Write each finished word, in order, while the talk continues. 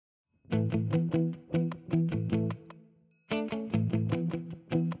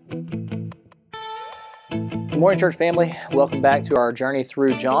morning, church family. Welcome back to our journey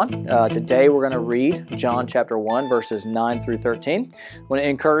through John. Today we're going to read John chapter 1, verses 9 through 13. I want to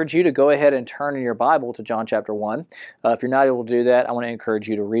encourage you to go ahead and turn in your Bible to John chapter 1. If you're not able to do that, I want to encourage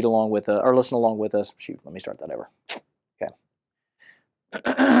you to read along with or listen along with us. Shoot, let me start that over.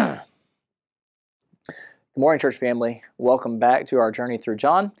 Okay. Good morning, church family. Welcome back to our journey through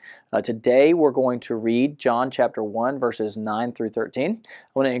John. Today we're going to read John chapter 1, verses 9 through 13. I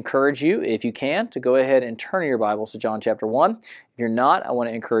want to encourage you, if you can, to go ahead and turn your Bibles to John chapter 1. If you're not, I want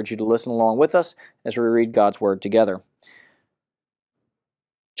to encourage you to listen along with us as we read God's Word together.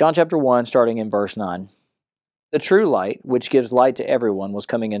 John chapter 1, starting in verse 9. The true light, which gives light to everyone, was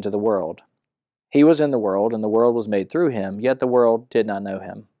coming into the world. He was in the world, and the world was made through him, yet the world did not know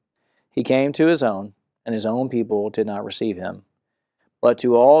him. He came to his own, and his own people did not receive him. But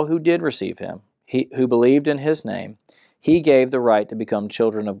to all who did receive him, who believed in his name, he gave the right to become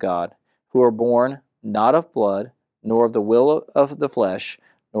children of God, who are born not of blood, nor of the will of the flesh,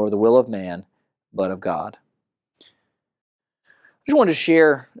 nor the will of man, but of God. I just wanted to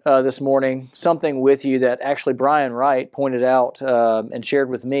share this morning something with you that actually Brian Wright pointed out and shared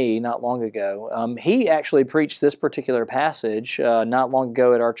with me not long ago. He actually preached this particular passage not long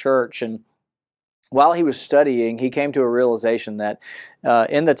ago at our church, and while he was studying, he came to a realization that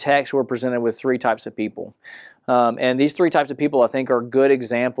in the text we're presented with three types of people. And these three types of people, I think, are good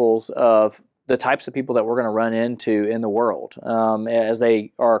examples of the types of people that we're going to run into in the world as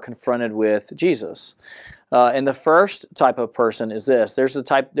they are confronted with Jesus. And the first type of person is this. There's the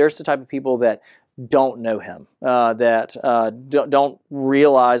type of people that don't know him, that don't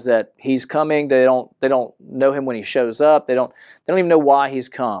realize that he's coming. They don't know him when he shows up. They don't even know why he's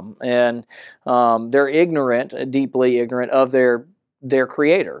come, and they're ignorant, deeply ignorant of their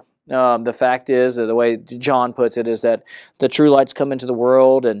Creator. The fact is, the way John puts it, is that the true light's come into the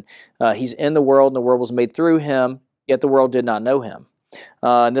world, and he's in the world, and the world was made through him, yet the world did not know him.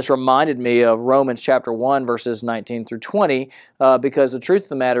 And this reminded me of Romans chapter 1, verses 19 through 20, because the truth of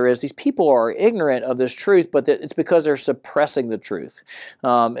the matter is these people are ignorant of this truth, but it's because they're suppressing the truth.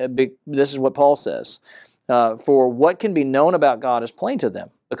 This is what Paul says. For what can be known about God is plain to them,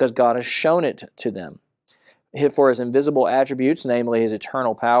 because God has shown it to them. For his invisible attributes, namely his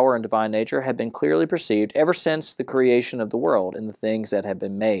eternal power and divine nature, have been clearly perceived ever since the creation of the world in the things that have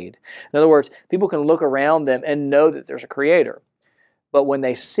been made. In other words, people can look around them and know that there's a Creator. But when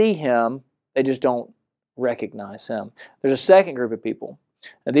they see him, they just don't recognize him. There's a second group of people.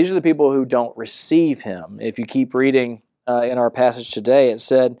 And these are the people who don't receive him. If you keep reading in our passage today, it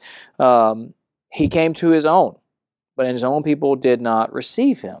said, he came to his own, but his own people did not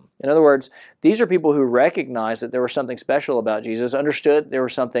receive him. In other words, these are people who recognized that there was something special about Jesus, understood there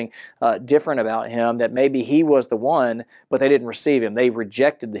was something different about him, that maybe he was the one, but they didn't receive him. They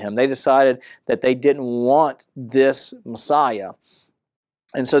rejected him. They decided that they didn't want this Messiah.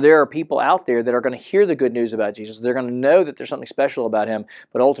 And so there are people out there that are going to hear the good news about Jesus. They're going to know that there's something special about him,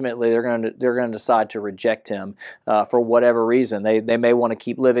 but ultimately they're going to decide to reject him for whatever reason. They may want to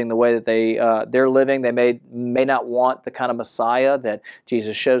keep living the way that they're living. They may not want the kind of Messiah that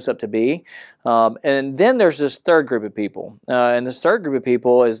Jesus shows up to be. And then there's this third group of people, and this third group of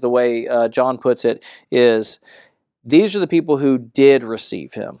people is the way John puts it is. These are the people who did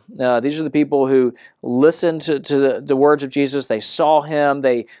receive him. These are the people who listened to the words of Jesus. They saw him.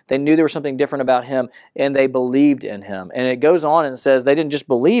 They knew there was something different about him, and they believed in him. And it goes on and says they didn't just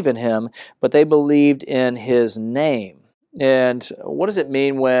believe in him, but they believed in his name. And what does it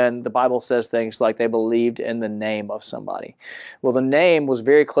mean when the Bible says things like they believed in the name of somebody? Well, the name was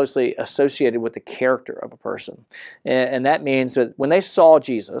very closely associated with the character of a person. And that means that when they saw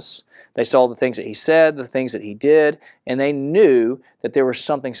Jesus, they saw the things that he said, the things that he did, and they knew that there was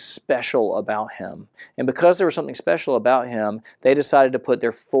something special about him. And because there was something special about him, they decided to put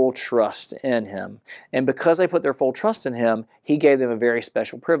their full trust in him. And because they put their full trust in him, he gave them a very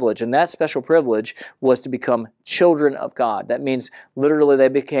special privilege. And that special privilege was to become children of God. That means literally they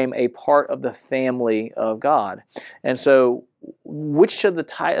became a part of the family of God. And so which of the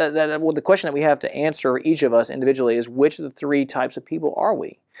question that we have to answer, each of us individually, is which of the three types of people are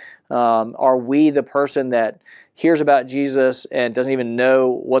we? Are we the person that hears about Jesus and doesn't even know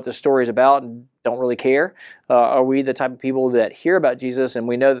what the story is about and don't really care? Are we the type of people that hear about Jesus and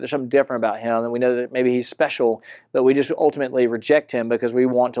we know that there's something different about him and we know that maybe he's special, but we just ultimately reject him because we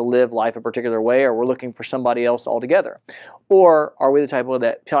want to live life a particular way, or we're looking for somebody else altogether? Or are we the type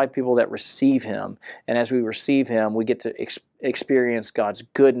of people that receive him, and as we receive him, we get to experience God's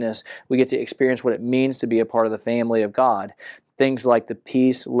goodness, we get to experience what it means to be a part of the family of God? things like the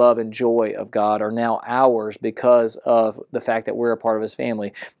peace, love, and joy of God are now ours because of the fact that we're a part of His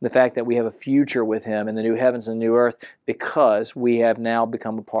family, the fact that we have a future with Him in the new heavens and new earth because we have now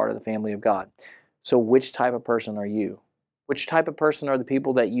become a part of the family of God. So which type of person are you? Which type of person are the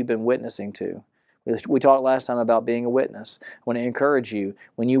people that you've been witnessing to? We talked last time about being a witness. I want to encourage you,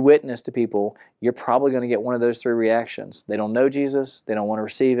 when you witness to people, you're probably going to get one of those three reactions. They don't know Jesus, they don't want to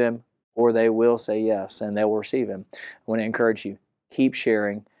receive Him, or they will say yes and they will receive Him. I want to encourage you, keep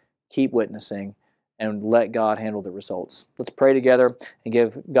sharing, keep witnessing, and let God handle the results. Let's pray together and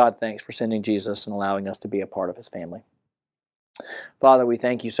give God thanks for sending Jesus and allowing us to be a part of His family. Father, we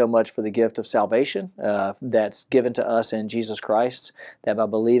thank you so much for the gift of salvation that's given to us in Jesus Christ, that by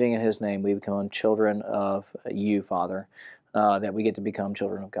believing in His name we become children of you, Father, that we get to become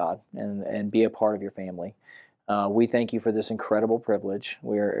children of God and be a part of your family. We thank you for this incredible privilege.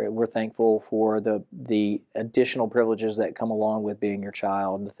 We're thankful for the additional privileges that come along with being your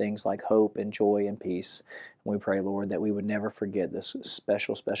child, the things like hope and joy and peace. And we pray, Lord, that we would never forget this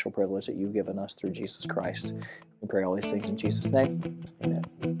special, special privilege that you've given us through Jesus Christ. We pray all these things in Jesus' name. Amen.